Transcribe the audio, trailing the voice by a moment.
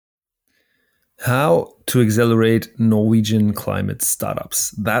How to accelerate Norwegian climate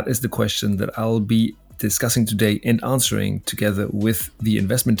startups? That is the question that I'll be discussing today and answering together with the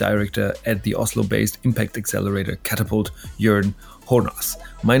investment director at the Oslo-based impact accelerator Katapult, Jørn Haanæs.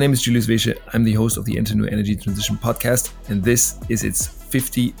 My name is Julius Wesche. I'm the host of the Enter New Energy Transition podcast, and this is its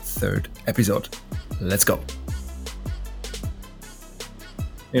 53rd episode. Let's go.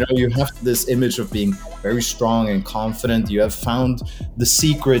 You have this image of being very strong and confident. You have found the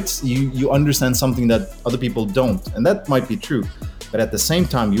secrets. You understand something that other people don't. And that might be true. But at the same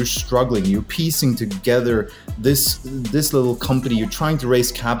time, you're struggling. You're piecing together this little company. You're trying to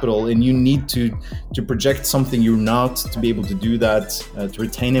raise capital, and you need to project something you're not, to be able to do that, to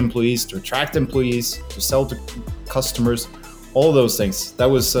retain employees, to attract employees, to sell to customers, all those things. That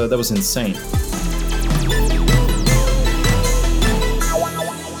was insane.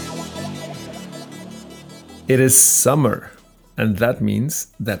 It is summer, and that means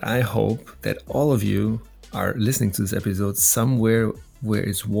that I hope that all of you are listening to this episode somewhere where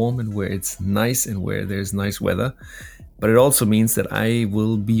it's warm and where it's nice and where there's nice weather. But it also means that I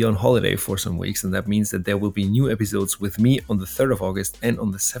will be on holiday for some weeks, and that means that there will be new episodes with me on the 3rd of August and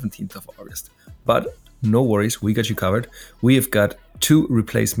on the 17th of August. But no worries, we got you covered. We have got 2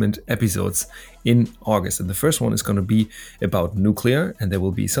 replacement episodes in August. And the first one is going to be about nuclear, and there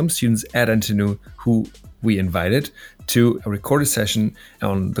will be some students at NTNU who we invited to record a session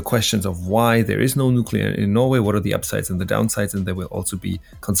on the questions of why there is no nuclear in Norway, what are the upsides and the downsides, and they will also be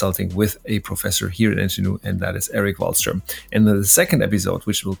consulting with a professor here at NTNU, and that is Erik Wallström. And then the second episode,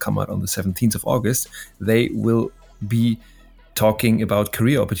 which will come out on the 17th of August, they will be talking about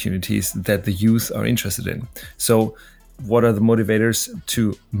career opportunities that the youth are interested in. So what are the motivators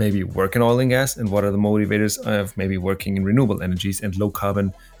to maybe work in oil and gas, and what are the motivators of maybe working in renewable energies and low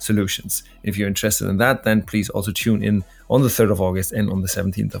carbon solutions? If you're interested in that, then please also tune in on the 3rd of August and on the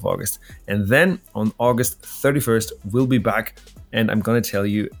 17th of August. And then on August 31st, we'll be back, and I'm going to tell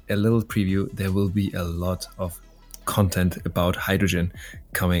you a little preview. There will be a lot of content about hydrogen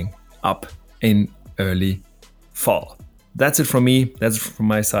coming up in early fall. That's it from me. That's it from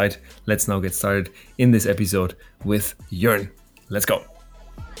my side. Let's now get started in this episode with Jørn. Let's go.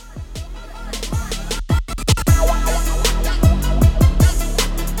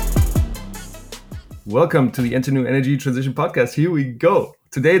 Welcome to the Enter New Energy Transition podcast. Here we go.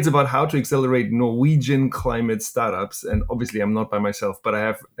 Today it's about how to accelerate Norwegian climate startups. And obviously I'm not by myself, but I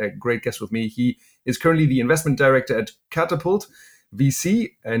have a great guest with me. He is currently the investment director at Katapult VC,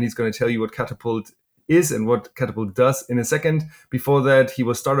 and he's going to tell you what Katapult is and what Katapult does in a second. Before that, he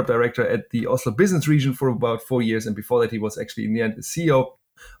was startup director at the Oslo business region for about 4 years. And before that, he was actually in the end the CEO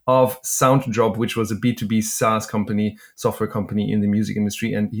of SoundDrop, which was a B2B SaaS company, software company in the music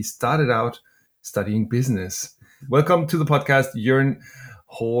industry. And he started out studying business. Welcome to the podcast, Jørn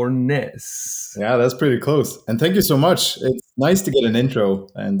Haanæs. Yeah, that's pretty close. And thank you so much. It's nice to get an intro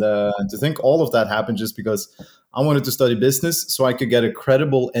and to think all of that happened just because I wanted to study business so I could get a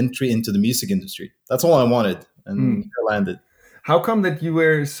credible entry into the music industry. That's all I wanted, and I landed. How come that you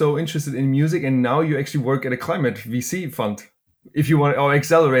were so interested in music and now you actually work at a climate VC fund? If you want, or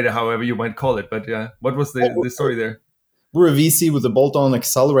accelerator, however you might call it. But yeah, what was the story there? We're a VC with a bolt-on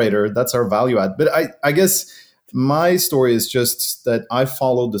accelerator. That's our value add. But I guess my story is just that I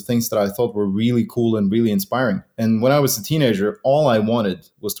followed the things that I thought were really cool and really inspiring. And when I was a teenager, all I wanted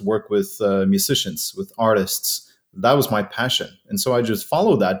was to work with musicians, with artists. That was my passion. And so I just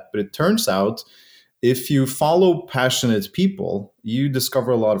followed that. But it turns out if you follow passionate people, you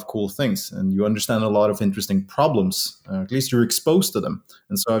discover a lot of cool things and you understand a lot of interesting problems. At least you're exposed to them.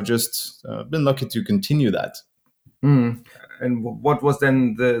 And so I've just been lucky to continue that. And what was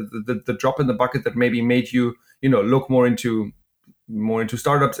then the drop in the bucket that maybe made you look more into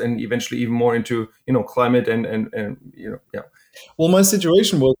startups and eventually even more into climate and yeah. Well, my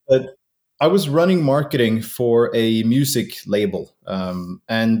situation was that I was running marketing for a music label,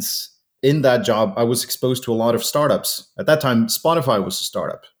 and in that job I was exposed to a lot of startups. At that time, Spotify was a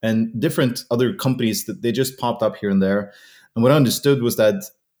startup, and different other companies that they just popped up here and there. And what I understood was that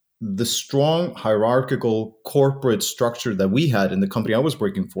the strong hierarchical corporate structure that we had in the company I was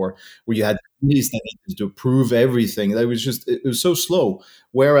working for, where you had committees that needed to approve everything, it was so slow.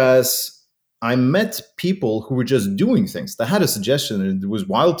 Whereas I met people who were just doing things. They had a suggestion and it was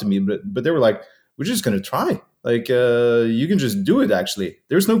wild to me, but they were like, we're just going to try. Like, you can just do it, actually.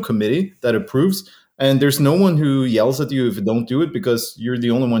 There's no committee that approves, and there's no one who yells at you if you don't do it because you're the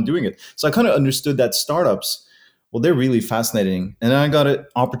only one doing it. So I kind of understood that startups, well, they're really fascinating. And I got an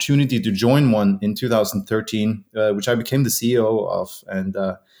opportunity to join one in 2013, which I became the CEO of. And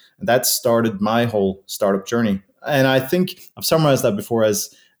that started my whole startup journey. And I think I've summarized that before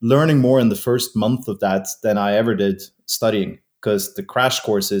as learning more in the first month of that than I ever did studying, because the crash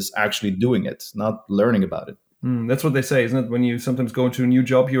course is actually doing it, not learning about it. That's what they say, isn't it? When you sometimes go into a new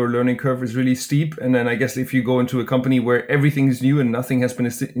job, your learning curve is really steep. And then I guess if you go into a company where everything is new and nothing has been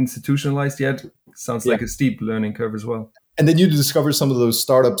institutionalized yet, sounds like a steep learning curve as well. And then you discover some of those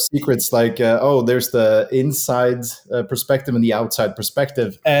startup secrets, like, there's the inside perspective and the outside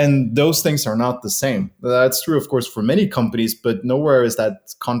perspective. And those things are not the same. That's true, of course, for many companies, but nowhere is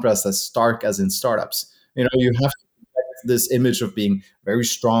that contrast as stark as in startups. You have to this image of being very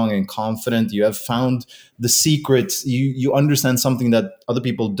strong and confident. You have found the secret. You understand something that other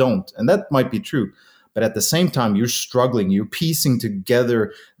people don't, and that might be true. But at the same time, you're struggling. You're piecing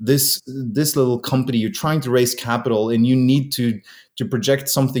together this little company. You're trying to raise capital, and you need to project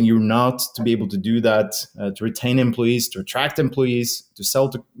something you're not, to be able to do that, to retain employees, to attract employees, to sell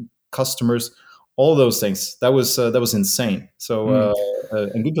to customers. All those things. That was insane. So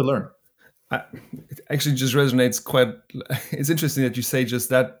and good to learn. It actually just resonates quite. It's interesting that you say just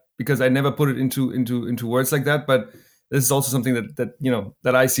that, because I never put it into words like that. But this is also something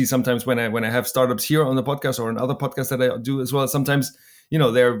that I see sometimes when I have startups here on the podcast or on other podcasts that I do as well. Sometimes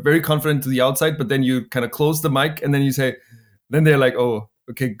they're very confident to the outside, but then you kind of close the mic and then you say, then they're like, oh,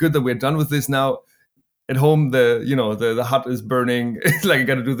 okay, good that we're done with this now. At home, the hut is burning. Like, I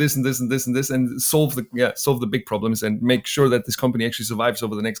got to do this and this and this and this, and solve the big problems and make sure that this company actually survives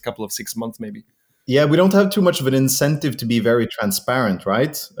over the next couple of 6 months, maybe. Yeah, we don't have too much of an incentive to be very transparent,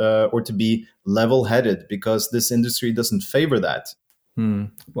 right? Or to be level-headed, because this industry doesn't favor that.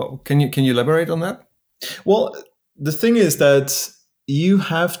 Well, can you elaborate on that? Well, the thing is that you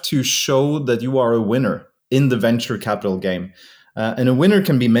have to show that you are a winner in the venture capital game. And a winner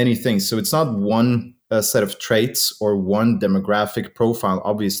can be many things. So it's not one set of traits or one demographic profile,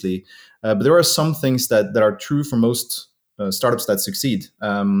 obviously. But there are some things that are true for most startups that succeed.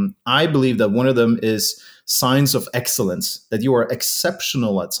 I believe that one of them is signs of excellence, that you are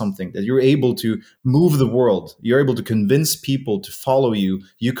exceptional at something, that you're able to move the world, you're able to convince people to follow you,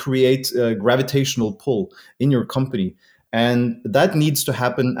 you create a gravitational pull in your company. And that needs to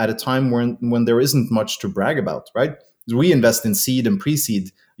happen at a time when there isn't much to brag about, right? We invest in seed and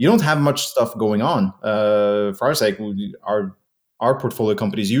pre-seed. You don't have much stuff going on. For our sake, our portfolio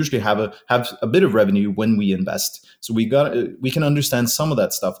companies usually have a bit of revenue when we invest. So we can understand some of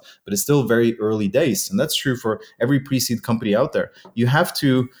that stuff, but it's still very early days. And that's true for every pre-seed company out there. You have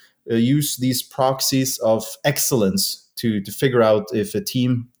to use these proxies of excellence to figure out if a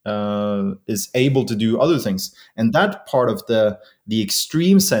team is able to do other things. And that part of the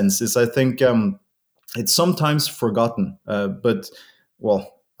extreme sense is, I think, it's sometimes forgotten. But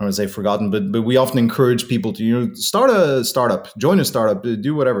I don't say forgotten, but we often encourage people to start a startup, join a startup,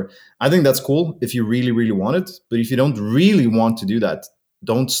 do whatever. I think that's cool if you really, really want it. But if you don't really want to do that,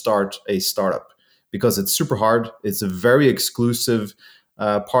 don't start a startup, because it's super hard. It's a very exclusive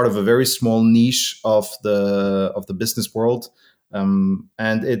part of a very small niche of the business world, and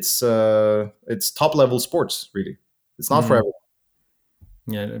it's top level sports. Really, it's not for everyone.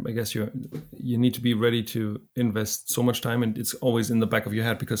 Yeah, I guess you need to be ready to invest so much time, and it's always in the back of your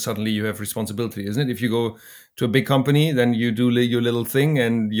head, because suddenly you have responsibility, isn't it? If you go to a big company, then you do your little thing,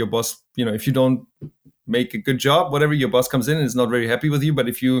 and your boss, if you don't make a good job, whatever, your boss comes in and is not very happy with you. But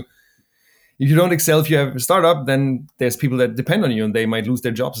if you don't excel, if you have a startup, then there's people that depend on you, and they might lose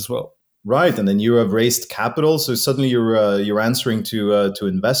their jobs as well. Right, and then you have raised capital, so suddenly you're answering to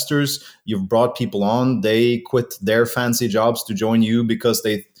investors. You've brought people on; they quit their fancy jobs to join you because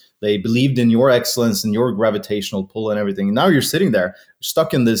they believed in your excellence and your gravitational pull and everything. And now you're sitting there,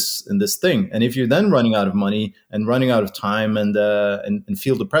 stuck in this thing. And if you're then running out of money and running out of time and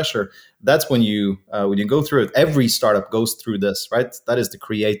feel the pressure, that's when you go through it. Every startup goes through this, right? That is the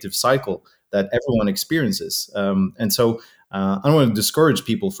creative cycle that everyone experiences, and so. I don't want to discourage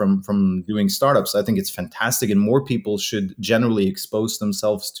people from doing startups. I think it's fantastic, and more people should generally expose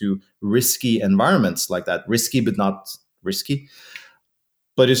themselves to risky environments like that. Risky, but not risky.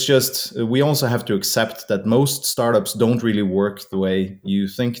 But it's just, we also have to accept that most startups don't really work the way you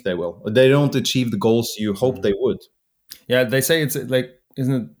think they will. They don't achieve the goals you hope they would. Yeah, they say it's like,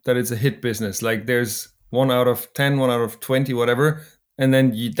 isn't it, that it's a hit business? Like there's 1 out of 10, 1 out of 20, whatever. And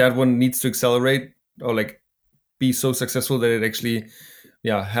then that one needs to accelerate, or like be so successful that it actually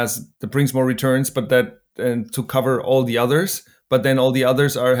that brings more returns, but that and to cover all the others. But then all the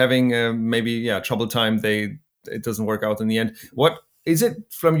others are having maybe trouble time. It doesn't work out in the end. What is it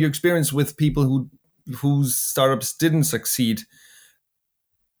from your experience with people whose startups didn't succeed?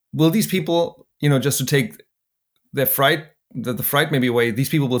 Will these people, just to take their fright, the fright maybe away, these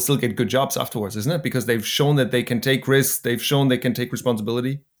people will still get good jobs afterwards, isn't it? Because they've shown that they can take risks. They've shown they can take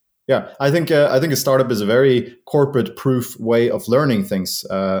responsibility. Yeah, I think a startup is a very corporate-proof way of learning things.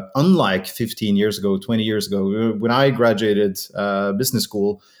 Unlike 15 years ago, 20 years ago, when I graduated business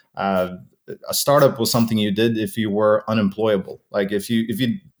school, a startup was something you did if you were unemployable. Like if you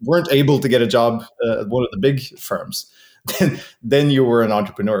weren't able to get a job at one of the big firms, then you were an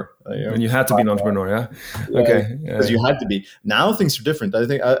entrepreneur. And you had to be an entrepreneur, yeah. Yeah, Okay, because you had to be. Now things are different. I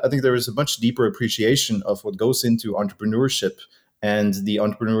think there is a much deeper appreciation of what goes into entrepreneurship and the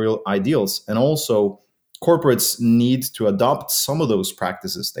entrepreneurial ideals, and also corporates need to adopt some of those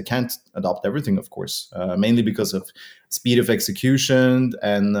practices. They can't adopt everything, of course, mainly because of speed of execution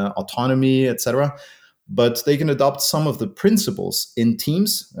and autonomy, etc. But they can adopt some of the principles in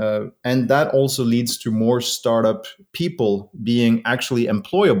teams, and that also leads to more startup people being actually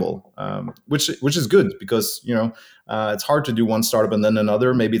employable, which is good because it's hard to do one startup and then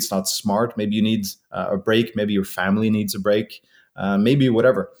another. Maybe it's not smart. Maybe you need a break. Maybe your family needs a break. Maybe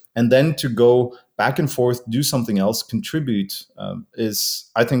whatever, and then to go back and forth, do something else, contribute is,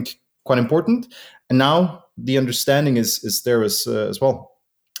 I think, quite important. And now the understanding is there as well.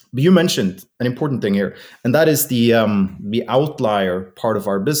 But you mentioned an important thing here, and that is the outlier part of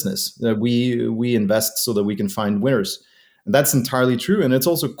our business. We invest so that we can find winners, and that's entirely true. And it's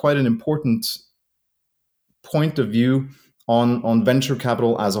also quite an important point of view on venture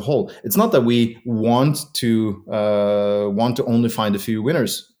capital as a whole. It's not that we want to only find a few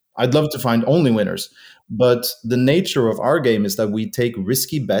winners. I'd love to find only winners, but the nature of our game is that we take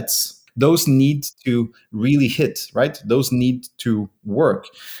risky bets. Those need to really hit, right? Those need to work.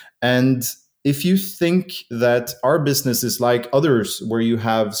 And if you think that our business is like others, where you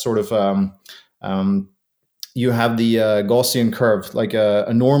have sort of you have the Gaussian curve, like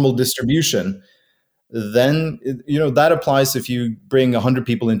a normal distribution, then that applies if you bring 100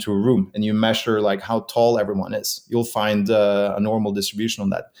 people into a room and you measure like how tall everyone is. You'll find a normal distribution on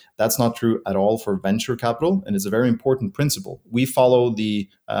that. That's not true at all for venture capital, and it's a very important principle. We follow the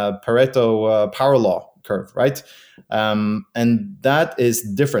Pareto power law curve, right? And that is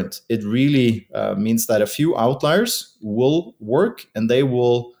different. It really means that a few outliers will work and they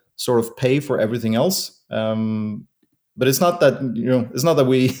will sort of pay for everything else. But it's not that it's not that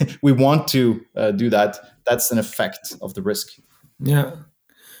we want to do that. That's an effect of the risk. Yeah.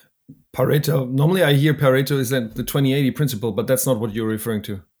 Pareto. Normally, I hear Pareto is the 20/80 principle, but that's not what you're referring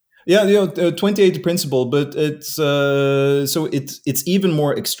to. Yeah, 20/80 principle, but it's it's even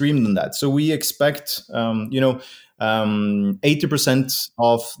more extreme than that. So we expect 80%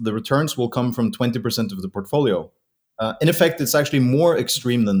 of the returns will come from 20% of the portfolio. In effect, it's actually more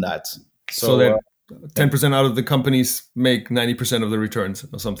extreme than that. So that 10% out of the companies make 90% of the returns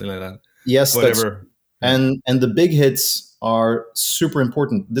or something like that. Yes, whatever. And the big hits are super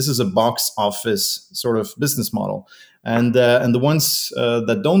important. This is a box office sort of business model, and the ones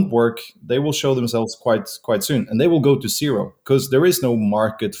that don't work, they will show themselves quite soon, and they will go to zero because there is no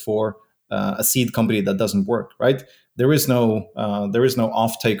market for a seed company that doesn't work, right? There is no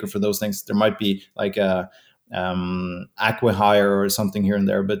off taker for those things. There might be like a acqui-hire or something here and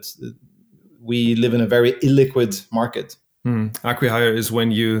there, but we live in a very illiquid market. Acqui-hire is when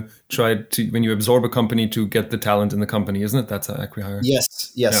you absorb a company to get the talent in the company, isn't it? That's an acqui-hire.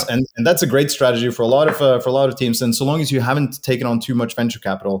 Yes, yeah. And that's a great strategy for a lot of teams. And so long as you haven't taken on too much venture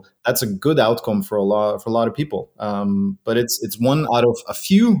capital, that's a good outcome for a lot of people. But it's one out of a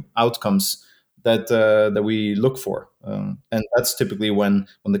few outcomes that we look for, and that's typically when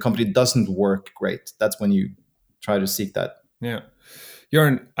the company doesn't work great. That's when you try to seek that. Yeah.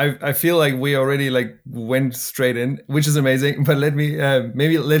 Jørn, I feel like we already went straight in, which is amazing. But let me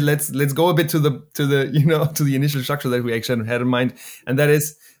let's go a bit to the initial structure that we actually had in mind, and that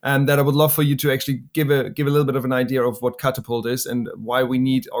is that I would love for you to actually give a little bit of an idea of what Katapult is and why we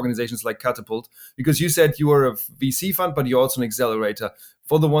need organizations like Katapult. Because you said you are a VC fund, but you're also an accelerator.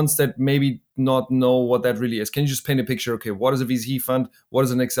 For the ones that maybe not know what that really is, can you just paint a picture? Okay, what is a VC fund? What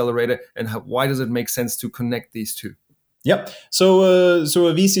is an accelerator? And why does it make sense to connect these two? Yep. So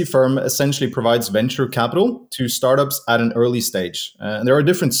a VC firm essentially provides venture capital to startups at an early stage. And there are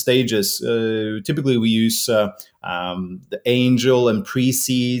different stages. Typically, we use the angel and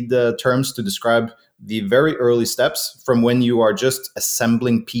pre-seed terms to describe the very early steps from when you are just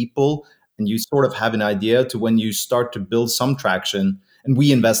assembling people and you sort of have an idea to when you start to build some traction. And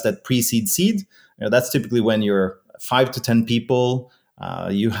we invest at pre-seed seed. That's typically when you're 5 to 10 people.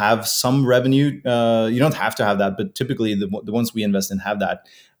 You have some revenue. You don't have to have that, but typically the ones we invest in have that.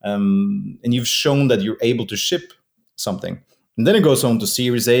 And you've shown that you're able to ship something. And then it goes on to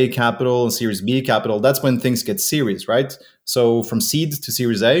Series A capital and Series B capital. That's when things get serious, right? So from seed to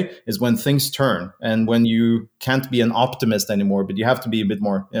Series A is when things turn, and when you can't be an optimist anymore, but you have to be a bit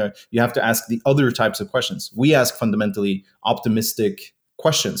more, you have to ask the other types of questions. We ask fundamentally optimistic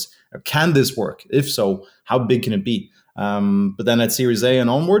questions. Can this work? If so, how big can it be? But then at Series A and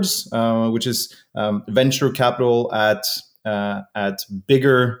onwards, which is venture capital at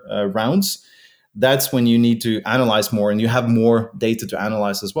bigger rounds, that's when you need to analyze more and you have more data to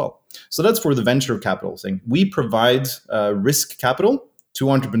analyze as well. So that's for the venture capital thing. We provide risk capital to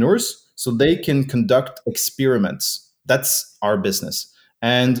entrepreneurs so they can conduct experiments. That's our business.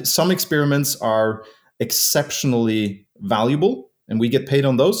 And some experiments are exceptionally valuable and we get paid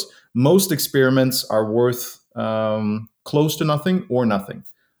on those. Most experiments are worth close to nothing or nothing.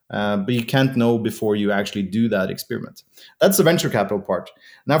 But you can't know before you actually do that experiment. That's the venture capital part.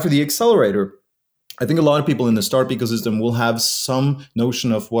 Now for the accelerator, I think a lot of people in the startup ecosystem will have some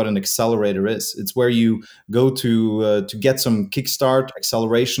notion of what an accelerator is. It's where you go to get some kickstart,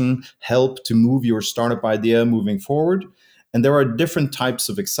 acceleration, help to move your startup idea moving forward. And there are different types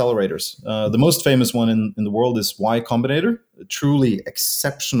of accelerators. The most famous one in the world is Y Combinator, a truly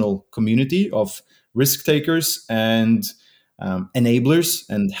exceptional community of risk takers and enablers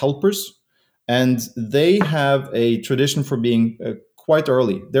and helpers. And they have a tradition for being quite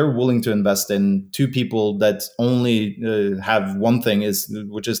early. They're willing to invest in two people that only have one thing,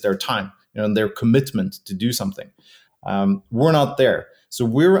 which is their time, and their commitment to do something. We're not there. So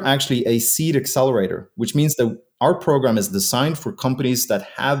we're actually a seed accelerator, which means that our program is designed for companies that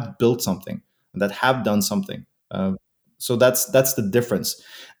have built something, that have done something. So that's the difference.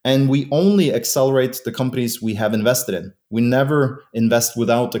 And we only accelerate the companies we have invested in. We never invest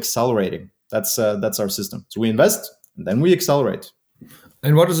without accelerating. That's our system. So we invest and then we accelerate.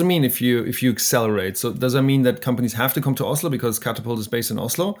 And what does it mean if you accelerate? So does that mean that companies have to come to Oslo because Katapult is based in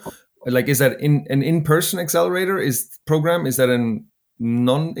Oslo? Like, is that an in-person accelerator program? Is that a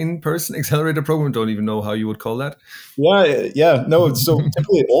non-in-person accelerator program? Don't even know how you would call that. Yeah. No, so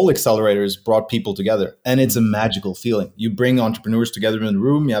typically all accelerators brought people together, and it's a magical feeling. You bring entrepreneurs together in the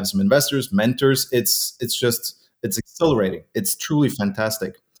room. You have some investors, mentors. It's exhilarating. It's truly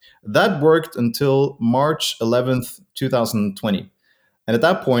fantastic. That worked until March 11th, 2020. And at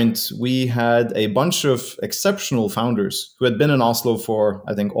that point, we had a bunch of exceptional founders who had been in Oslo for,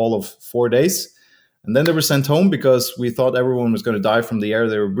 I think, all of 4 days. And then they were sent home because we thought everyone was going to die from the air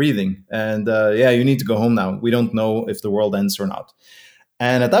they were breathing. And you need to go home now. We don't know if the world ends or not.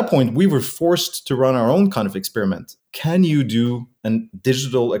 And at that point, we were forced to run our own kind of experiment. Can you do a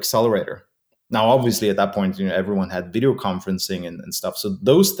digital accelerator? Now, obviously, at that point, everyone had video conferencing and stuff. So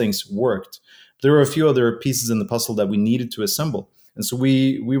those things worked. There were a few other pieces in the puzzle that we needed to assemble. And so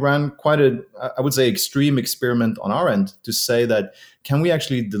we ran quite I would say, extreme experiment on our end to say that, can we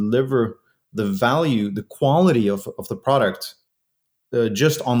actually deliver the value, the quality of the product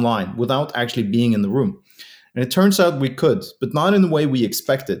just online without actually being in the room? And it turns out we could, but not in the way we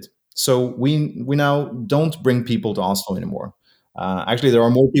expected. So we now don't bring people to Oslo anymore. Actually, there are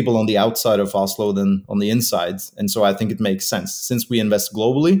more people on the outside of Oslo than on the inside. And so I think it makes sense. Since we invest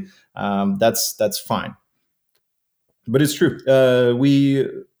globally, that's fine. But it's true.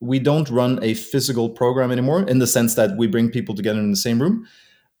 We don't run a physical program anymore, in the sense that we bring people together in the same room.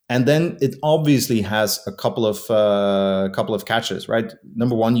 And then it obviously has a couple of catches, right?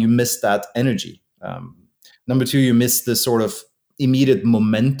 Number one, you miss that energy. Number two, you miss the sort of immediate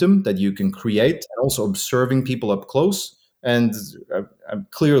momentum that you can create, and also observing people up close. And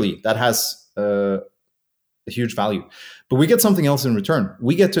clearly, that has a huge value. But we get something else in return.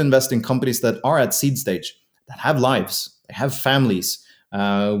 We get to invest in companies that are at seed stage, that have lives, they have families.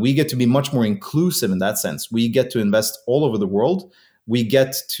 We get to be much more inclusive in that sense. We get to invest all over the world. We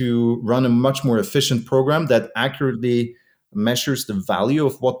get to run a much more efficient program that accurately measures the value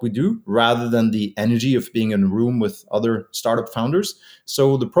of what we do, rather than the energy of being in a room with other startup founders.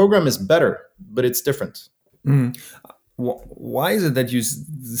 So the program is better, but it's different. Mm. Why is it that you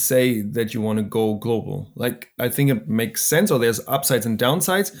say that you want to go global? Like, I think it makes sense, or there's upsides and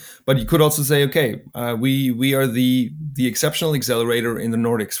downsides, but you could also say, okay, we are the exceptional accelerator in the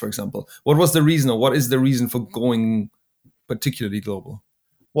Nordics, for example. What was the reason, or what is the reason for going particularly global?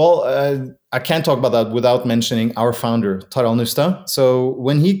 Well, I can't talk about that without mentioning our founder, Tarald Nustad. So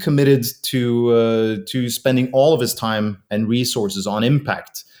when he committed to spending all of his time and resources on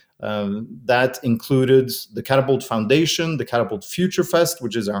impact, that included the Katapult Foundation, the Katapult Future Fest,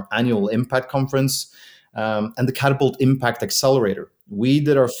 which is our annual impact conference, and the Katapult Impact Accelerator. We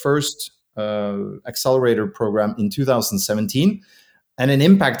did our first accelerator program in 2017. And an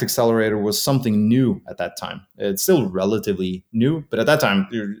impact accelerator was something new at that time. It's still relatively new, but at that time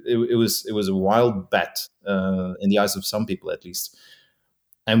it was a wild bet in the eyes of some people, at least.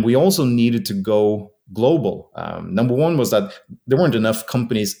 And we also needed to go global. Number one was that there weren't enough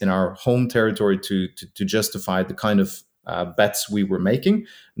companies in our home territory to justify the kind of bets we were making.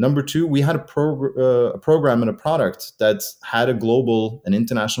 Number two, we had a program and a product that had a global and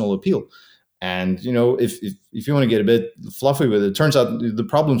international appeal. And if you want to get a bit fluffy with it, it turns out the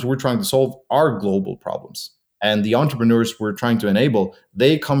problems we're trying to solve are global problems. And the entrepreneurs we're trying to enable,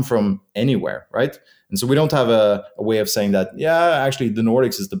 they come from anywhere, right? And so we don't have a way of saying that, yeah, actually the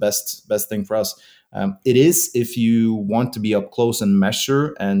Nordics is the best thing for us. It is if you want to be up close and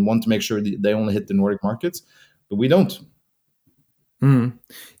measure and want to make sure that they only hit the Nordic markets, but we don't.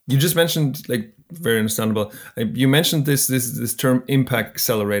 You just mentioned, like, very understandable. You mentioned this term impact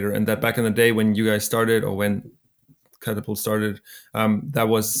accelerator, and that back in the day when you guys started, or when Katapult started, that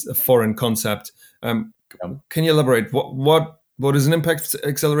was a foreign concept. Can you elaborate? What is an impact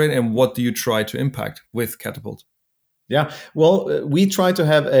accelerator, and what do you try to impact with Katapult? Yeah, well, we try to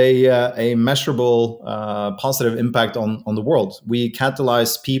have a measurable positive impact on the world. We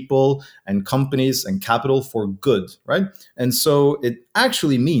catalyze people and companies and capital for good, right? And so it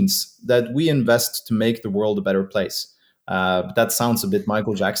actually means that we invest to make the world a better place. That sounds a bit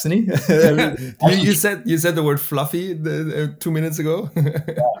Michael Jackson-y. you said the word fluffy 2 minutes ago.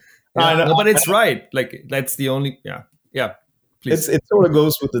 I know, but it's right. Like, that's the only. Yeah. Please. It sort of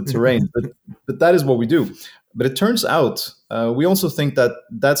goes with the terrain, but that is what we do. But it turns out we also think that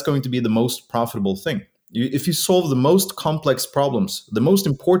that's going to be the most profitable thing. If you solve the most complex problems, the most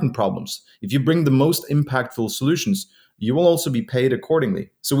important problems, if you bring the most impactful solutions, you will also be paid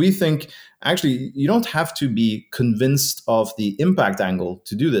accordingly. So we think, actually, you don't have to be convinced of the impact angle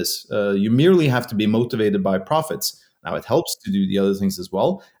to do this. You merely have to be motivated by profits. Now, it helps to do the other things as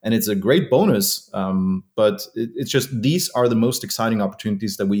well, and it's a great bonus. But it's just, these are the most exciting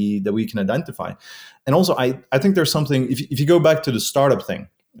opportunities that we can identify. And also, I think there's something. If you go back to the startup thing,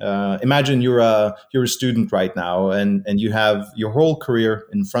 imagine you're a student right now, and you have your whole career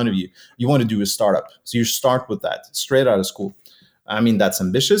in front of you. You want to do a startup, so you start with that straight out of school. I mean, that's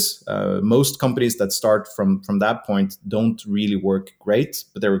ambitious. Most companies that start from that point don't really work great,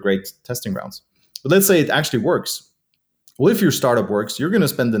 but they're great testing grounds. But let's say it actually works. Well, if your startup works, you're going to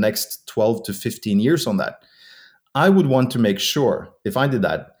spend the next 12 to 15 years on that. I would want to make sure, if I did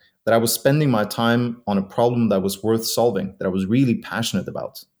that I was spending my time on a problem that was worth solving, that I was really passionate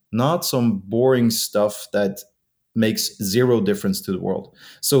about, not some boring stuff that makes zero difference to the world.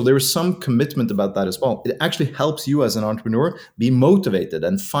 So there is some commitment about that as well. It actually helps you as an entrepreneur be motivated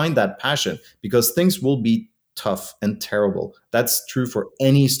and find that passion, because things will be tough and terrible. That's true for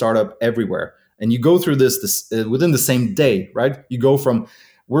any startup everywhere. And you go through this within the same day, right? You go from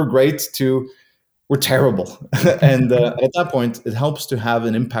we're great to we're terrible. And at that point, it helps to have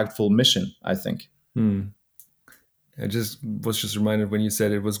an impactful mission, I think. I was just reminded when you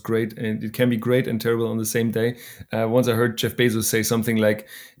said it was great, and it can be great and terrible on the same day. Once I heard Jeff Bezos say something like,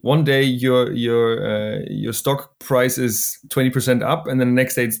 one day your stock price is 20% up, and then the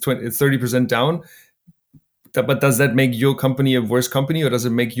next day it's 30% down. But does that make your company a worse company, or does it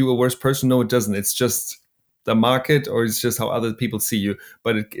make you a worse person? No, it doesn't. It's just the market, or it's just how other people see you.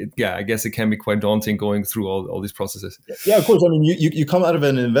 But I guess it can be quite daunting going through all these processes. Yeah, of course. I mean, you come out of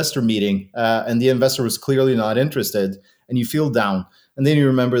an investor meeting and the investor was clearly not interested, and you feel down. And then you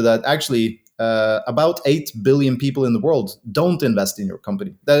remember that actually about 8 billion people in the world don't invest in your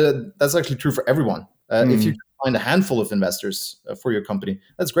company. That's actually true for everyone. If you find a handful of investors for your company,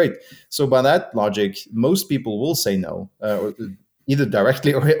 that's great. So by that logic, most people will say no, either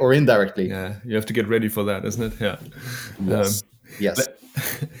directly or indirectly. Yeah, you have to get ready for that, isn't it? Yeah. Yes.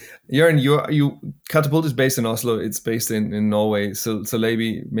 Jørn, Katapult is based in Oslo. It's based in Norway. So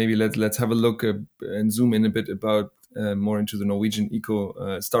maybe let's have a look and zoom in a bit about more into the Norwegian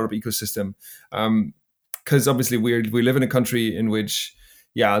startup ecosystem, because obviously we live in a country in which,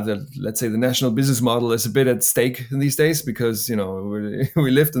 let's say the national business model is a bit at stake in these days, because we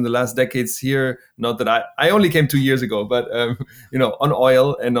lived in the last decades here. Not that I only came 2 years ago, but on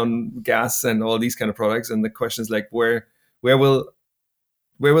oil and on gas and all these kind of products. And the question is like, where will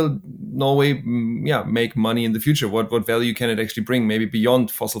Norway make money in the future? What value can it actually bring, maybe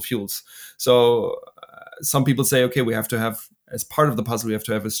beyond fossil fuels? So some people say, okay, we have to have, as part of the puzzle, we have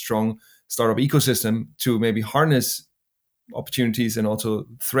to have a strong startup ecosystem to maybe harness opportunities and also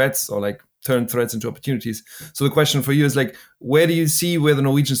threats, or like turn threats into opportunities. So the question for you is like, where do you see where the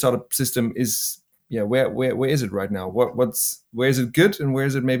Norwegian startup system is? Where is it right now? Where is it good, and where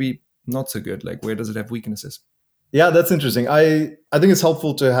is it maybe not so good? Like, where does it have weaknesses? Yeah, that's interesting. I think it's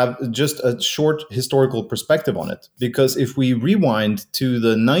helpful to have just a short historical perspective on it, because if we rewind to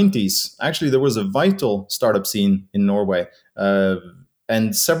the 90s, actually there was a vital startup scene in Norway, uh,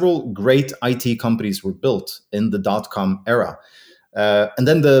 and several great IT companies were built in the dot-com era. And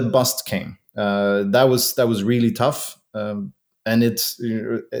then the bust came. That was really tough, and it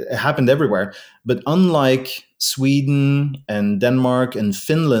happened everywhere. But unlike Sweden and Denmark and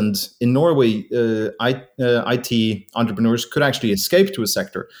Finland, in Norway, IT entrepreneurs could actually escape to a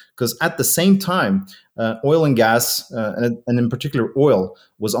sector, because at the same time, oil and gas, and in particular oil,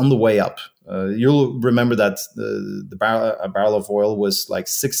 was on the way up. You'll remember that a barrel of oil was like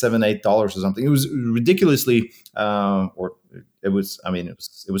 $6, $7, $8 or something. It was ridiculously, or it was, I mean,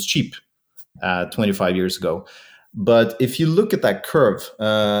 it was cheap 25 years ago. But if you look at that curve,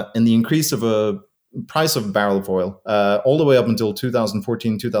 and the increase of a price of a barrel of oil, all the way up until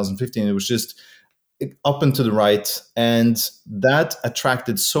 2014, 2015, it was just up and to the right. And that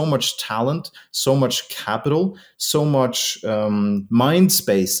attracted so much talent, so much capital, so much mind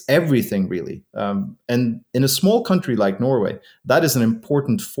space, everything really. And in a small country like Norway, that is an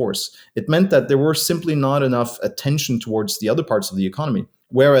important force. It meant that there were simply not enough attention towards the other parts of the economy.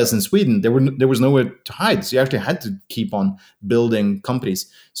 Whereas in Sweden, there was nowhere to hide. So you actually had to keep on building companies.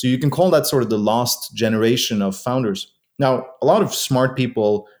 So you can call that sort of the lost generation of founders. Now, a lot of smart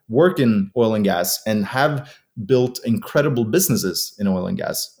people work in oil and gas and have built incredible businesses in oil and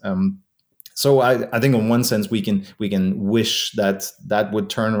gas. So I think in one sense we can wish that that would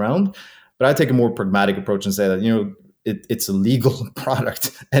turn around, but I take a more pragmatic approach and say that it's a legal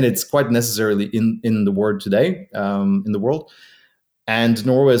product and it's quite necessarily in the world today, in the world. And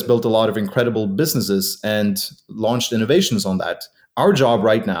Norway has built a lot of incredible businesses and launched innovations on that. Our job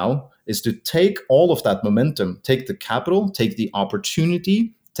right now is to take all of that momentum, take the capital, take the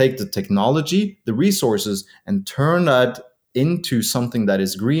opportunity, take the technology, the resources, and turn that into something that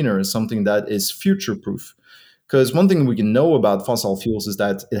is greener, something that is future proof. Because one thing we can know about fossil fuels is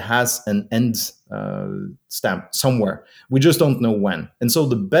that it has an end stamp somewhere. We just don't know when. And so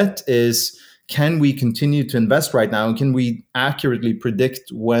the bet is, can we continue to invest right now? And can we accurately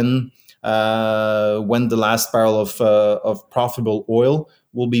predict when the last barrel of profitable oil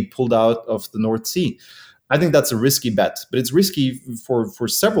will be pulled out of the North Sea? I think that's a risky bet, but it's risky for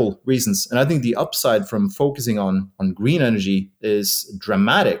several reasons. And I think the upside from focusing on green energy is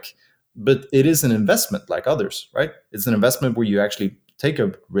dramatic, but it is an investment like others, right? It's an investment where you actually take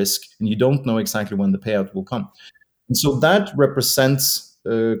a risk and you don't know exactly when the payout will come. And so that represents,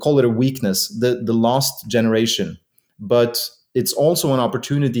 call it a weakness, the lost generation. But it's also an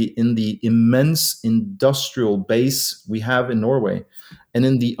opportunity in the immense industrial base we have in Norway, and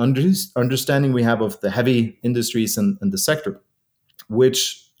in the understanding we have of the heavy industries and the sector,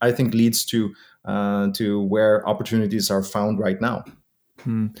 which I think leads to where opportunities are found right now.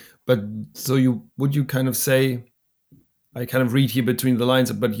 But so you kind of say, I kind of read here between the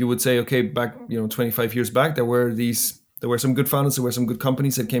lines, but you would say, okay, back 25 years back, there were some good founders, there were some good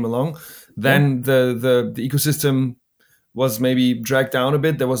companies that came along. Then the ecosystem was maybe dragged down a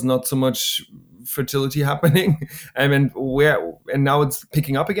bit. There was not so much fertility happening. And now it's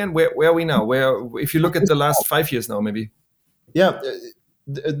picking up again. Where are we now? If you look at the last 5 years now, maybe. Yeah,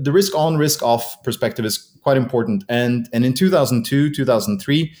 the risk on, risk off perspective is quite important. And in 2002,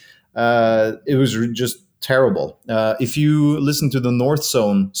 2003, it was just terrible. If you listen to the North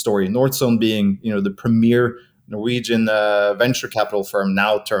Zone story, North Zone being the premier Norwegian venture capital firm,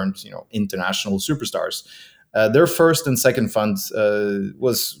 now turned international superstars. Their first and second funds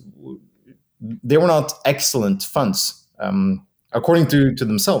they were not excellent funds, according to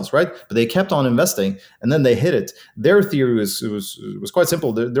themselves, right? But they kept on investing, and then they hit it. Their theory was quite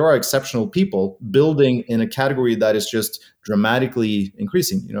simple. There are exceptional people building in a category that is just dramatically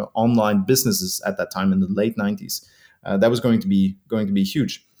increasing. Online businesses at that time in the late 90s, that was going to be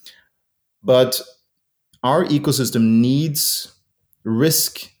huge. But our ecosystem needs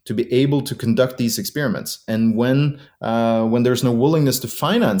risk to be able to conduct these experiments. And when there's no willingness to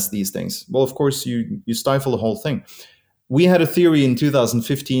finance these things, well, of course, you stifle the whole thing. We had a theory in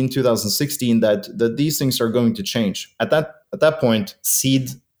 2015, 2016 that these things are going to change. At that point,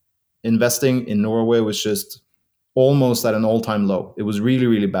 seed investing in Norway was just almost at an all-time low. It was really,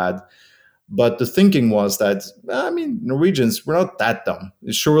 really bad. But the thinking was that, Norwegians, we're not that dumb.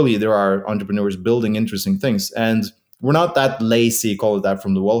 Surely there are entrepreneurs building interesting things. And we're not that lazy, call it that,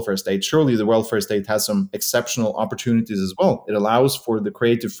 from the welfare state. Surely the welfare state has some exceptional opportunities as well. It allows for the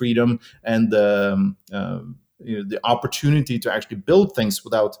creative freedom and the opportunity to actually build things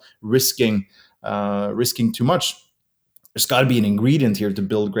without risking too much. there's got to be an ingredient here to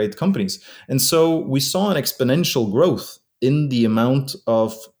build great companies. And so we saw an exponential growth in the amount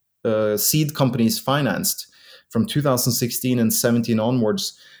of seed companies financed from 2016 and 17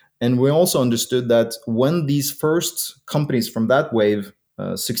 onwards. And we also understood that when these first companies from that wave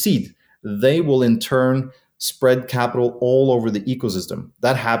succeed, they will in turn spread capital all over the ecosystem.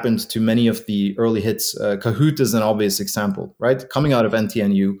 That happened to many of the early hits. Kahoot is an obvious example, right? Coming out of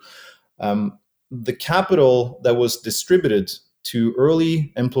NTNU, the capital that was distributed to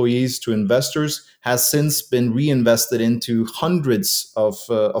early employees, to investors, has since been reinvested into hundreds of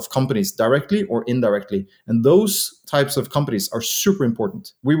companies, directly or indirectly. And those types of companies are super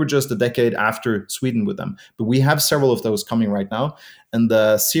important. We were just a decade after Sweden with them, but we have several of those coming right now. And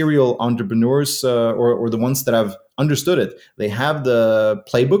the serial entrepreneurs, or the ones that have understood it, they have the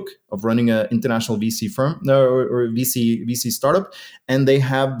playbook of running an international VC firm, or VC startup, and they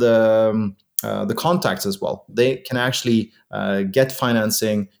have the contacts as well. They can actually get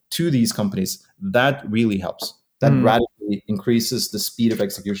financing to these companies. That really helps. That radically increases the speed of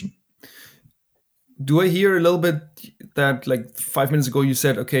execution. Do I hear a little bit that, like 5 minutes ago, you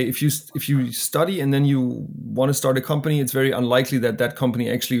said, okay, if you study and then you want to start a company, it's very unlikely that that company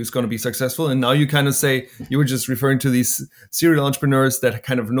actually is going to be successful. And now you kind of say, you were just referring to these serial entrepreneurs that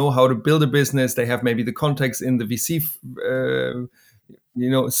kind of know how to build a business. They have maybe the context in the VC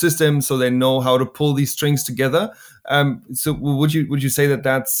system, so they know how to pull these strings together. So would you say that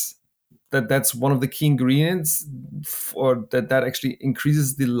that's one of the key ingredients, or that actually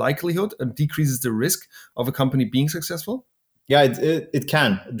increases the likelihood and decreases the risk of a company being successful? Yeah, it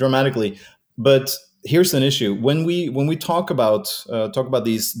can dramatically. But here's an issue: when we talk about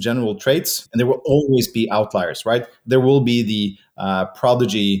these general traits, and there will always be outliers, right? There will be the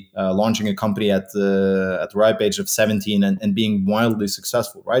prodigy launching a company at the ripe age of 17 and being wildly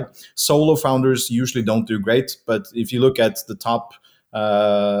successful, right? Solo founders usually don't do great, but if you look at the top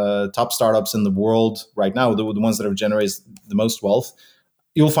startups in the world right now, the ones that have generated the most wealth,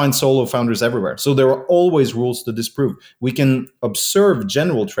 you'll find solo founders everywhere. So there are always rules to disprove. We can observe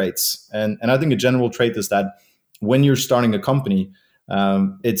general traits. And I think a general trait is that when you're starting a company,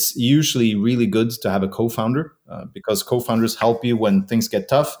 it's usually really good to have a co-founder, because co-founders help you when things get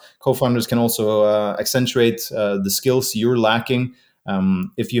tough. Co-founders can also accentuate the skills you're lacking.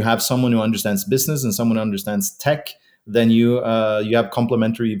 If you have someone who understands business and someone who understands tech, then you have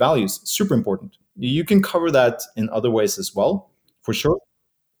complementary values. Super important. You can cover that in other ways as well, for sure.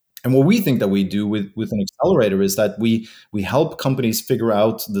 And what we think that we do with an accelerator is that we help companies figure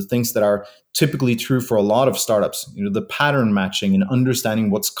out the things that are typically true for a lot of startups. The pattern matching and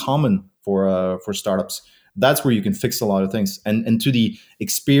understanding what's common for startups. That's where you can fix a lot of things. And to the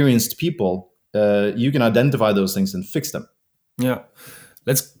experienced people, you can identify those things and fix them. Yeah,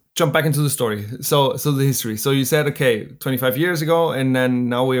 let's jump back into the story. So the history. So you said, okay, 25 years ago, and then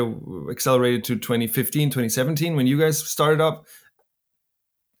now we're accelerated to 2015, 2017 when you guys started up.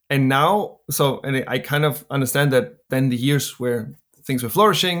 And now, and I kind of understand that then the years where things were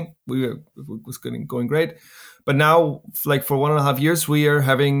flourishing, it was going great. But now, like for 1.5 years, we are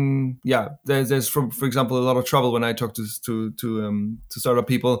having, there's for example, a lot of trouble when I talk to startup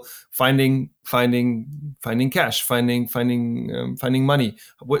people, finding cash, finding money.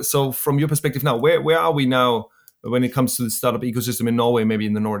 So from your perspective now, where are we now when it comes to the startup ecosystem in Norway, maybe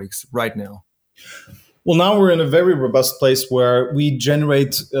in the Nordics right now? Well, now we're in a very robust place where we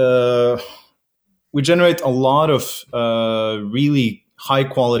generate a lot of really high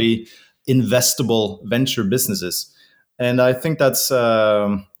quality investable venture businesses, and I think that's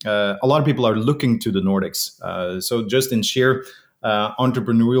a lot of people are looking to the Nordics. So just in sheer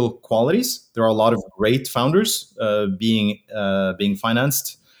entrepreneurial qualities, there are a lot of great founders being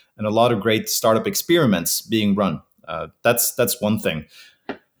financed, and a lot of great startup experiments being run. That's one thing.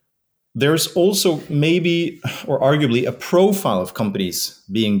 There's also maybe, or arguably, a profile of companies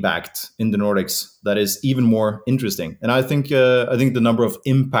being backed in the Nordics that is even more interesting. And I think the number of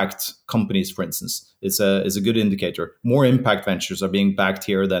impact companies, for instance, is a good indicator. More impact ventures are being backed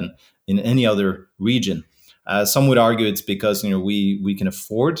here than in any other region. Some would argue it's because we can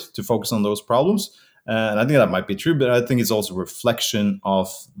afford to focus on those problems, and I think that might be true. But I think it's also a reflection of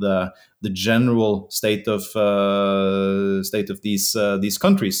the general state of these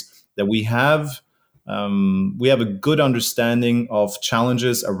countries. That we have a good understanding of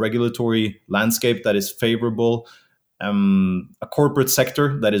challenges, a regulatory landscape that is favorable, a corporate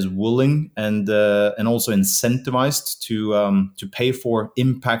sector that is willing and also incentivized to pay for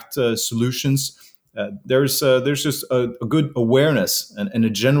impact solutions. There's just a good awareness and a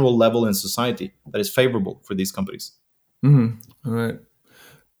general level in society that is favorable for these companies. Mm-hmm. All right,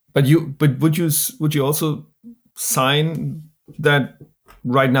 but would you also sign that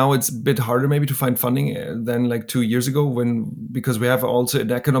right now it's a bit harder maybe to find funding than like 2 years ago, because we have also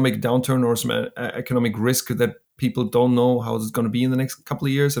an economic downturn or some economic risk that people don't know how it's going to be in the next couple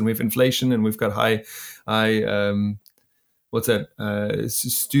of years, and we have inflation and we've got high what's that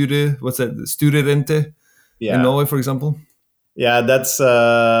studente in Norway, for example. Yeah, that's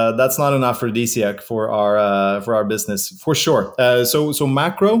not an aphrodisiac for our business for sure. So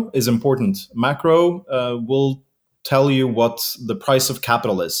macro is important. Macro will tell you what the price of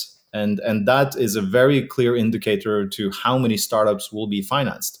capital is, and that is a very clear indicator to how many startups will be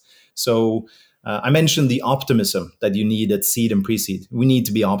financed. So I mentioned the optimism that you need at seed and pre-seed. We need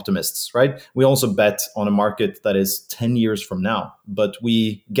to be optimists, right? We also bet on a market that is 10 years from now, but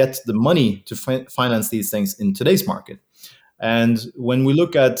we get the money to finance these things in today's market. And when we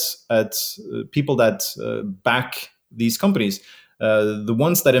look at people that back these companies, the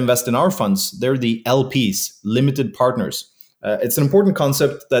ones that invest in our funds, they're the LPs, limited partners. It's an important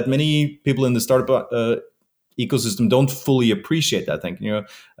concept that many people in the startup ecosystem don't fully appreciate. I think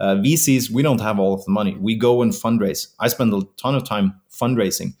VCs, we don't have all of the money. We go and fundraise. I spend a ton of time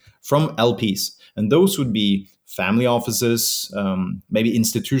fundraising from LPs, and those would be family offices, maybe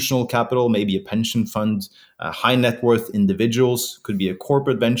institutional capital, maybe a pension fund, high net worth individuals, could be a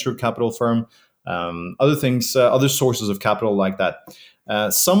corporate venture capital firm, other things, other sources of capital like that.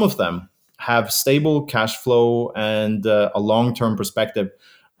 Some of them have stable cash flow and a long-term perspective.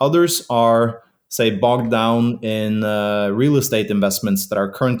 Others are, say, bogged down in real estate investments that are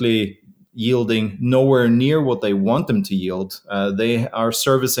currently yielding nowhere near what they want them to yield. They are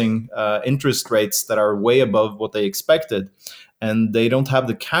servicing interest rates that are way above what they expected, and they don't have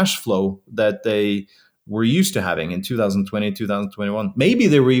the cash flow that they were used to having in 2020, 2021. Maybe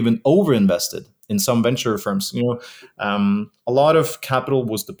they were even overinvested in some venture firms. A lot of capital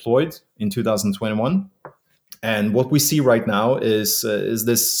was deployed in 2021. And what we see right now is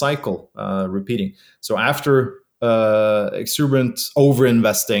this cycle repeating. So after exuberant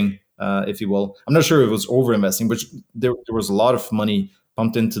overinvesting, if you will, I'm not sure if it was overinvesting, but there was a lot of money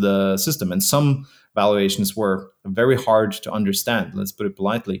pumped into the system, and some valuations were very hard to understand. Let's put it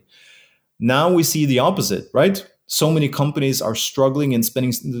politely. Now we see the opposite, right? So many companies are struggling and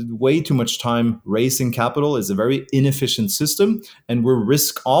spending way too much time raising capital. It's a very inefficient system, and we're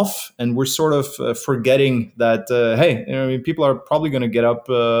risk off, and we're sort of forgetting that, hey, people are probably going to get up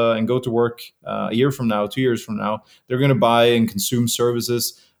and go to work a year from now, 2 years from now. They're going to buy and consume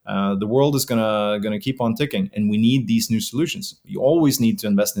services. The world is going to keep on ticking, and we need these new solutions. You always need to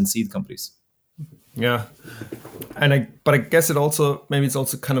invest in seed companies. Yeah. But I guess it's also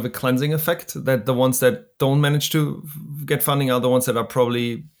kind of a cleansing effect, that the ones that don't manage to get funding are the ones that are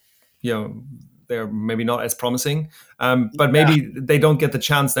probably, they're maybe not as promising, but maybe they don't get the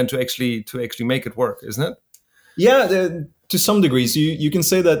chance then to actually make it work, isn't it? Yeah, to some degrees, you can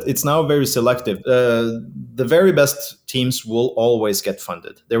say that it's now very selective. The very best teams will always get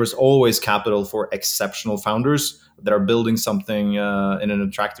funded. There is always capital for exceptional founders that are building something in an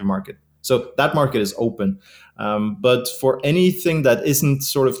attractive market. So that market is open. But for anything that isn't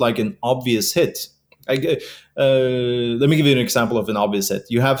sort of like an obvious hit, let me give you an example of an obvious hit.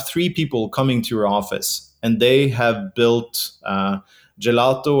 You have 3 people coming to your office, and they have built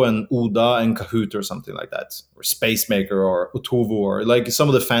Gelato and Oda and Kahoot or something like that, or Spacemaker or Otovo, or like some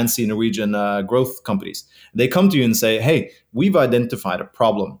of the fancy Norwegian growth companies. They come to you and say, hey, we've identified a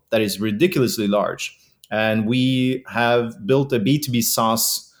problem that is ridiculously large, and we have built a B2B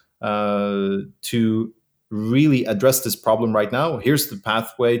SaaS to really address this problem right now. Here's the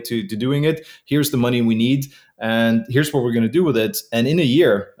pathway to doing it. Here's the money we need. And here's what we're going to do with it. And in a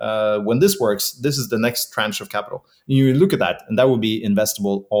year, when this works, this is the next tranche of capital. And you look at that, and that would be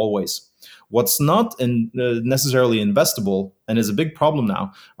investable always. What's not necessarily investable, and is a big problem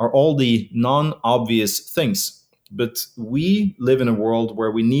now, are all the non-obvious things. But we live in a world where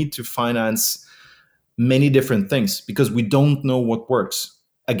we need to finance many different things because we don't know what works.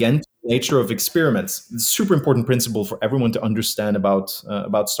 Again, nature of experiments. It's a super important principle for everyone to understand about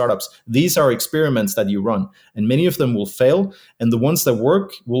startups. These are experiments that you run, and many of them will fail, and the ones that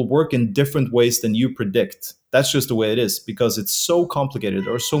work will work in different ways than you predict. That's just the way it is, because it's so complicated.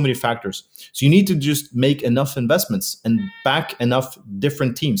 There are so many factors. So you need to just make enough investments and back enough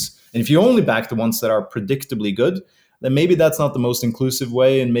different teams. And if you only back the ones that are predictably good, then maybe that's not the most inclusive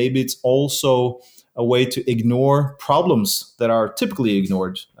way, and maybe it's also a way to ignore problems that are typically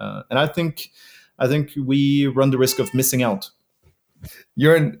ignored. And I think we run the risk of missing out.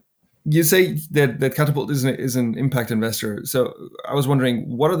 You say that Katapult is an impact investor. So I was wondering,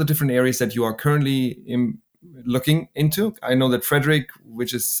 what are the different areas that you are currently looking into. I know that Frederick,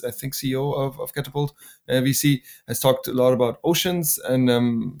 which is I think CEO of Katapult VC, has talked a lot about oceans.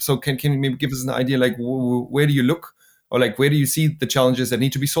 And so can you maybe give us an idea, like where do you look, or like where do you see the challenges that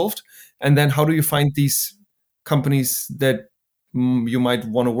need to be solved, and then how do you find these companies that you might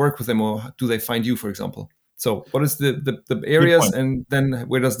want to work with them, or do they find you, for example? So what is the areas, and then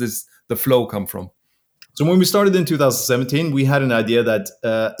where does the flow come from? So when we started in 2017, we had an idea that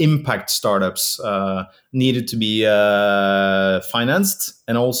impact startups needed to be financed,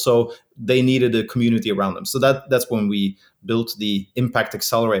 and also they needed a community around them. So that's when we built the Impact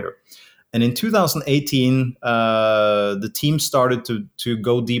Accelerator. And in 2018, the team started to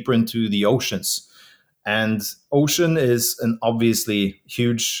go deeper into the oceans. And ocean is an obviously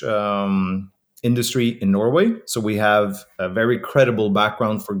huge industry in Norway. So we have a very credible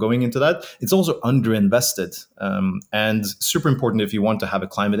background for going into that. It's also underinvested and super important if you want to have a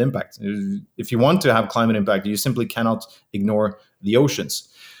climate impact. If you want to have climate impact, you simply cannot ignore the oceans.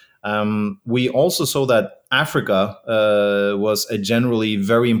 We also saw that Africa was a generally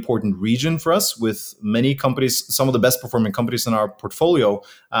very important region for us, with many companies, some of the best performing companies in our portfolio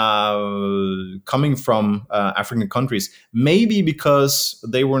coming from African countries, maybe because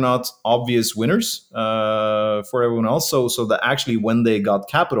they were not obvious winners for everyone else. So that actually when they got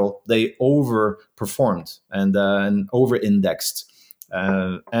capital, they overperformed and over-indexed.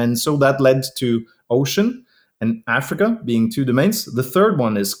 And so that led to ocean and Africa being two domains. The third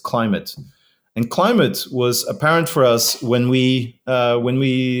one is climate. And climate was apparent for us when we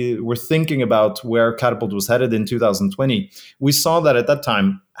were thinking about where Katapult was headed in 2020. We saw that at that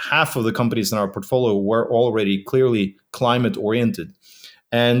time, half of the companies in our portfolio were already clearly climate oriented.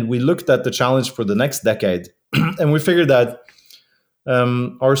 And we looked at the challenge for the next decade, and we figured that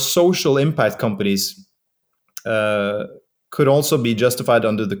our social impact companies could also be justified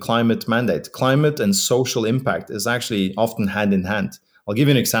under the climate mandate. Climate and social impact is actually often hand in hand. I'll give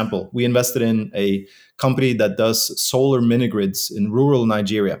you an example. We invested in a company that does solar mini-grids in rural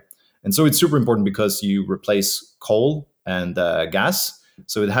Nigeria. And so it's super important because you replace coal and gas.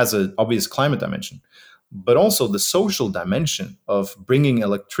 So it has an obvious climate dimension, but also the social dimension of bringing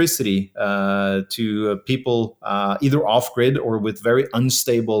electricity to people either off-grid or with very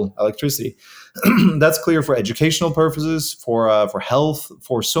unstable electricity. That's clear for educational purposes, for health,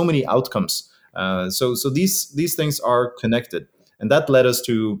 for so many outcomes. So these things are connected. And that led us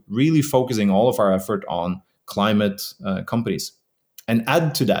to really focusing all of our effort on climate companies. And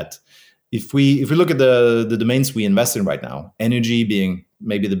add to that, if we look at the domains we invest in right now, energy being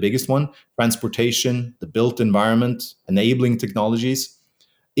maybe the biggest one, transportation, the built environment, enabling technologies.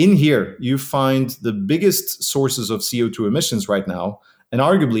 In here, you find the biggest sources of CO2 emissions right now, and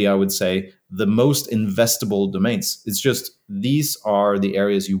arguably, I would say, the most investable domains. It's just these are the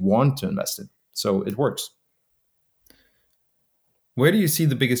areas you want to invest in. So it works. Where do you see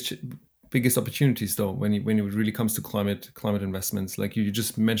the biggest opportunities, though, when it really comes to climate investments? Like you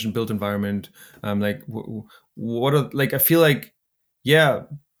just mentioned, built environment. Like what are, like I feel like, yeah,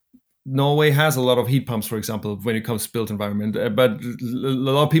 Norway has a lot of heat pumps, for example, when it comes to built environment, but a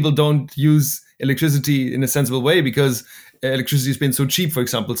lot of people don't use electricity in a sensible way because electricity has been so cheap, for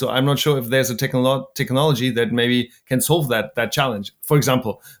example. So I'm not sure if there's a technology that maybe can solve that challenge. For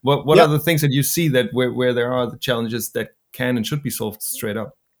example, what are the things that you see that where there are the challenges that can and should be solved straight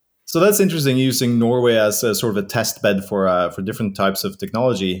up? So that's interesting, using Norway as a sort of a test bed for different types of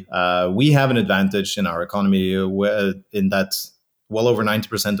technology. We have an advantage in our economy in that well over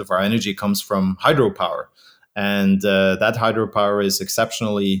 90% of our energy comes from hydropower. And that hydropower is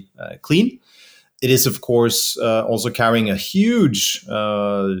exceptionally clean. It is, of course, also carrying a huge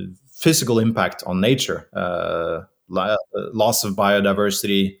physical impact on nature. Loss of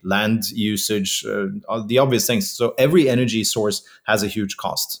biodiversity, land usage, the obvious things. So every energy source has a huge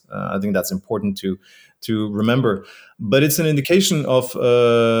cost. I think that's important to remember. But it's an indication of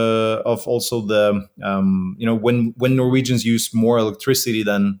also the when Norwegians use more electricity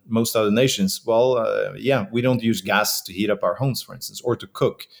than most other nations. Well, we don't use gas to heat up our homes, for instance, or to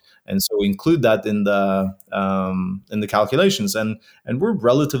cook. And so we include that in the calculations, and we're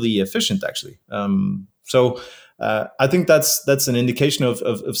relatively efficient actually. So I think that's an indication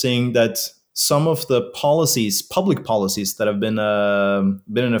of saying that some of the public policies that have been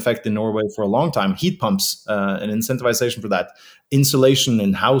in effect in Norway for a long time, heat pumps and incentivization for that, insulation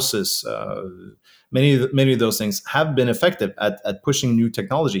in houses, many of those things have been effective at pushing new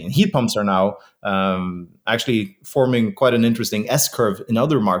technology. And heat pumps are now actually forming quite an interesting S-curve in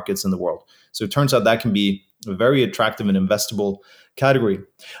other markets in the world. So it turns out that can be a very attractive and investable category.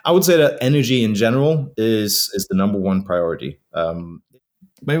 I would say that energy in general is the number one priority.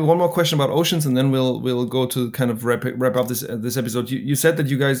 Maybe one more question about oceans, and then we'll go to kind of wrap up this episode. You said that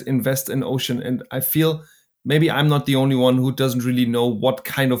you guys invest in ocean, and I feel maybe I'm not the only one who doesn't really know what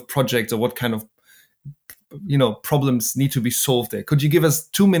kind of projects or what kind of problems need to be solved there. Could you give us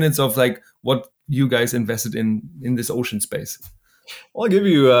 2 minutes of like what you guys invested in this ocean space? Well, I'll give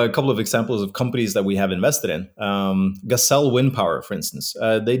you a couple of examples of companies that we have invested in. Gazelle Wind Power, for instance,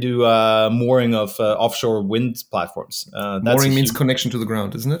 they do mooring of offshore wind platforms. Mooring means connection to the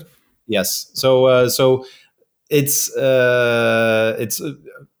ground, isn't it? Yes. So it's a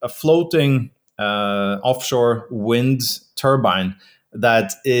floating offshore wind turbine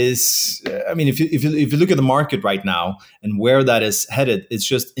that is, I mean, if you look at the market right now and where that is headed, it's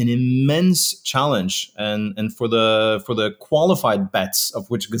just an immense challenge. And for the qualified bets, of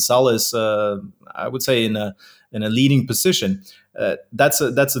which Gazelle is, I would say, in a leading position, that's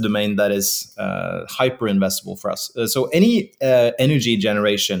a domain that is hyper investable for us. So any energy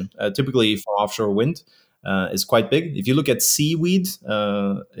generation, typically for offshore wind, is quite big. If you look at seaweed,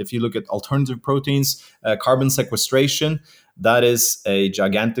 if you look at alternative proteins, carbon sequestration, that is a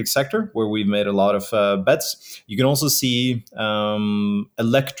gigantic sector where we've made a lot of bets. You can also see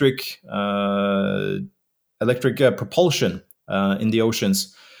electric propulsion in the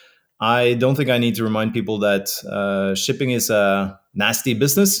oceans. I don't think I need to remind people that shipping is a nasty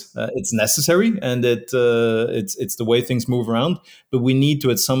business. It's necessary, and it's the way things move around. But we need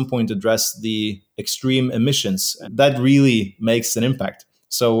to, at some point, address the extreme emissions. That really makes an impact.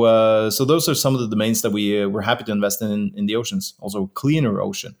 So those are some of the domains that we're happy to invest in the oceans. Also, cleaner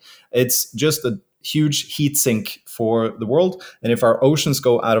ocean. It's just a huge heat sink for the world, and if our oceans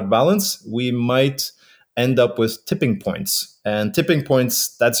go out of balance, we might end up with tipping points. And tipping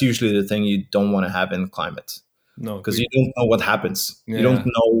points, that's usually the thing you don't want to have in climate. No, because you don't know what happens. Yeah. You don't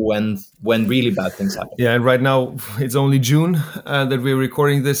know when really bad things happen. Yeah, and right now it's only June that we're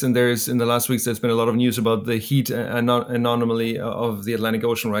recording this, and in the last weeks there's been a lot of news about the heat anomaly of the Atlantic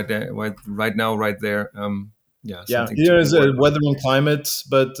Ocean right there. There's a weather and climate,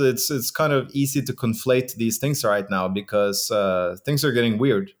 but it's kind of easy to conflate these things right now because things are getting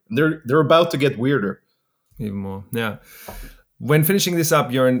weird. They're about to get weirder. Even more, yeah. When finishing this up,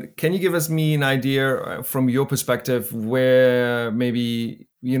 Jørn, can you give me an idea from your perspective where maybe,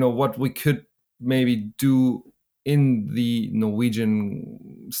 what we could maybe do in the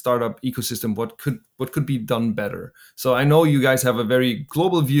Norwegian startup ecosystem? What could be done better? So I know you guys have a very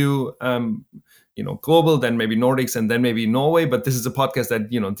global view, global, then maybe Nordics, and then maybe Norway. But this is a podcast that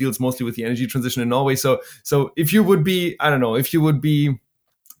deals mostly with the energy transition in Norway. So if you would be, I don't know, if you would be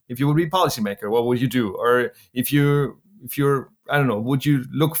policymaker, what would you do? Or if you're, I don't know, would you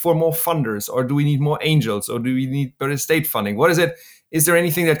look for more funders, or do we need more angels, or do we need better state funding? What is it? Is there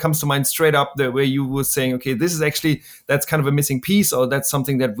anything that comes to mind straight up there where you were saying, okay, that's kind of a missing piece, or that's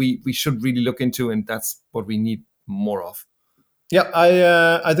something that we should really look into, and that's what we need more of? Yeah,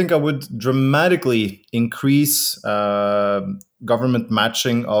 I think I would dramatically increase government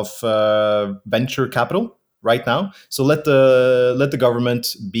matching of venture capital right now. So let the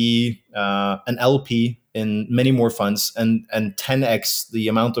government be an LP in many more funds and 10x the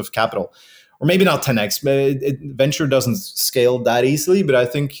amount of capital, or maybe not 10x. Venture doesn't scale that easily, but I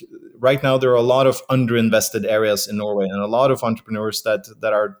think right now there are a lot of underinvested areas in Norway and a lot of entrepreneurs that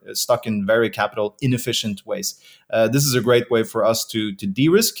are stuck in very capital inefficient ways. This is a great way for us to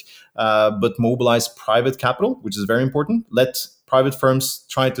de-risk, but mobilize private capital, which is very important. Let private firms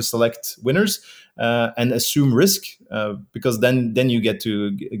try to select winners and assume risk, because then you get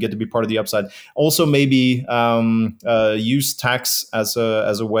to be part of the upside. Also, maybe use tax as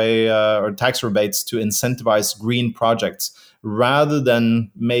a way, or tax rebates to incentivize green projects, rather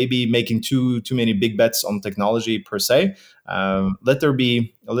than maybe making too many big bets on technology per se. Let there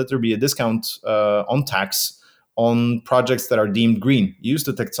be a discount on tax on projects that are deemed green. Use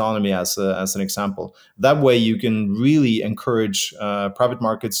the taxonomy as an example. That way you can really encourage private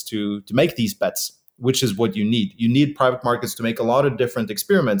markets to make these bets, which is what you need. You need private markets to make a lot of different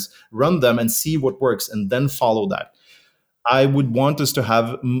experiments, run them and see what works, and then follow that. I would want us to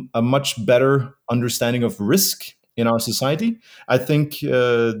have a much better understanding of risk in our society. I think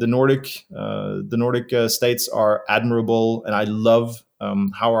the Nordic states are admirable, and I love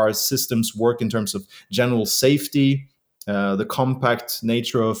how our systems work in terms of general safety, the compact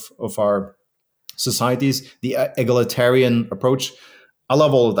nature of our societies, the egalitarian approach. I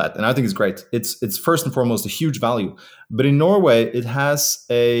love all of that, and I think it's great. It's first and foremost a huge value. But in Norway, it has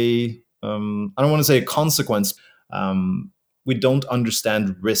I don't want to say a consequence. We don't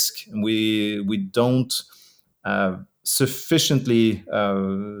understand risk, and we don't sufficiently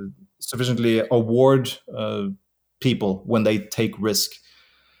award people when they take risk.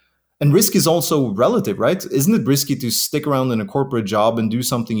 And risk is also relative, right? Isn't it risky to stick around in a corporate job and do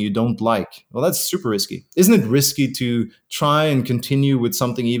something you don't like? Well, that's super risky. Isn't it risky to try and continue with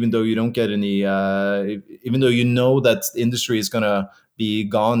something even though you don't get any, even though you know that the industry is going to be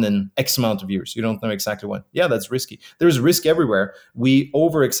gone in X amount of years? You don't know exactly when. Yeah, that's risky. There's risk everywhere. We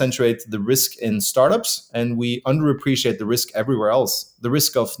over accentuate the risk in startups and we underappreciate the risk everywhere else, the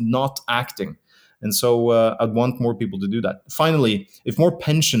risk of not acting. And so I'd want more people to do that. Finally, if more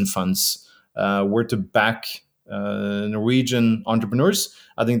pension funds were to back Norwegian entrepreneurs,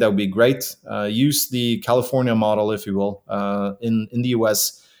 I think that would be great. Use the California model, if you will, in the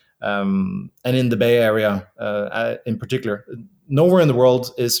US and in the Bay Area in particular. Nowhere in the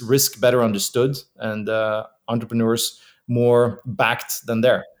world is risk better understood and entrepreneurs more backed than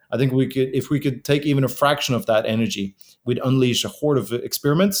there. I think if we could take even a fraction of that energy, we'd unleash a horde of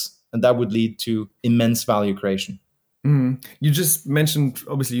experiments, and that would lead to immense value creation. You just mentioned,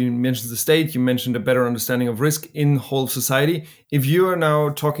 obviously, you mentioned the state, you mentioned a better understanding of risk in whole society. If you are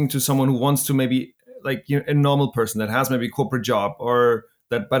now talking to someone who wants to maybe, like a normal person that has maybe a corporate job or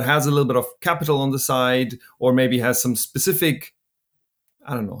that, but has a little bit of capital on the side, or maybe has some specific,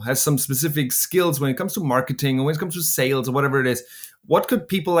 has some specific skills when it comes to marketing or when it comes to sales or whatever it is, what could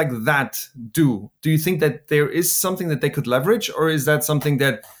people like that do? Do you think that there is something that they could leverage, or is that something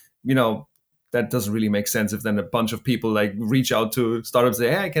that, that doesn't really make sense if then a bunch of people like reach out to startups and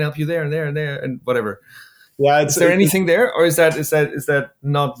say, hey, I can help you there and there and there and whatever. Yeah, is there anything there, or is that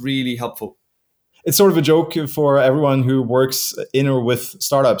not really helpful? It's sort of a joke for everyone who works in or with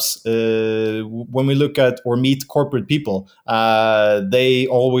startups. When we look at or meet corporate people, they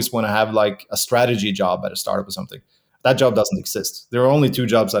always want to have like a strategy job at a startup or something. That job doesn't exist. There are only two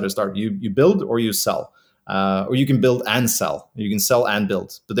jobs at a startup. You build or you sell. Or you can build and sell. You can sell and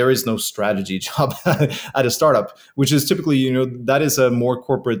build, but there is no strategy job at a startup, which is typically, that is a more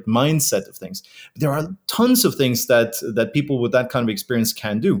corporate mindset of things. But there are tons of things that people with that kind of experience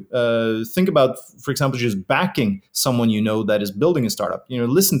can do. Think about, for example, just backing someone that is building a startup.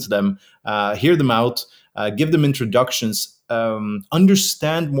 Listen to them, hear them out, give them introductions.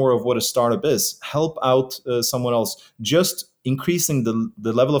 Understand more of what a startup is. Help out someone else. Just increasing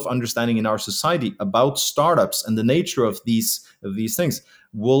the level of understanding in our society about startups and the nature of these things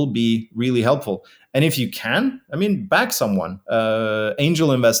will be really helpful. And if you can, back someone.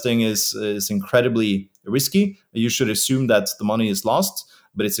 Angel investing is incredibly risky. You should assume that the money is lost,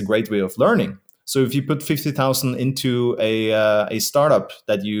 but it's a great way of learning. So if you put 50,000 into a startup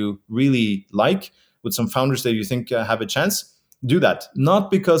that you really like, with some founders that you think have a chance, do that. Not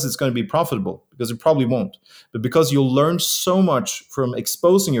because it's going to be profitable, because it probably won't, but because you'll learn so much from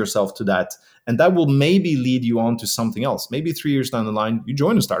exposing yourself to that. And that will maybe lead you on to something else. Maybe 3 years down the line, you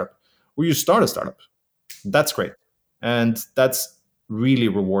join a startup or you start a startup. That's great. And that's really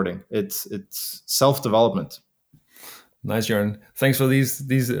rewarding. It's self-development. Nice, Jørn. Thanks for these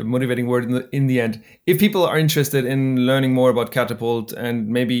motivating words in the end. If people are interested in learning more about Katapult and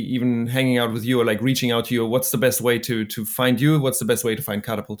maybe even hanging out with you or like reaching out to you, what's the best way to find you? What's the best way to find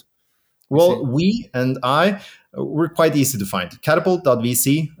Katapult? Well, we're quite easy to find.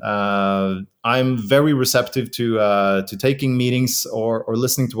 Katapult.vc. I'm very receptive to taking meetings or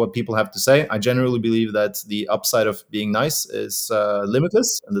listening to what people have to say. I generally believe that the upside of being nice is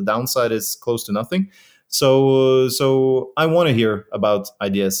limitless and the downside is close to nothing. So I want to hear about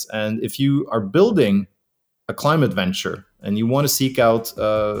ideas. And if you are building a climate venture and you want to seek out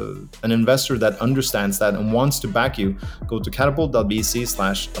an investor that understands that and wants to back you, go to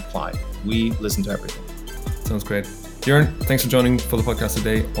katapult.vc/apply. We listen to everything. Sounds great. Jørn, thanks for joining for the podcast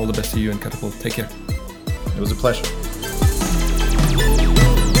today. All the best to you and Katapult. Take care. It was a pleasure.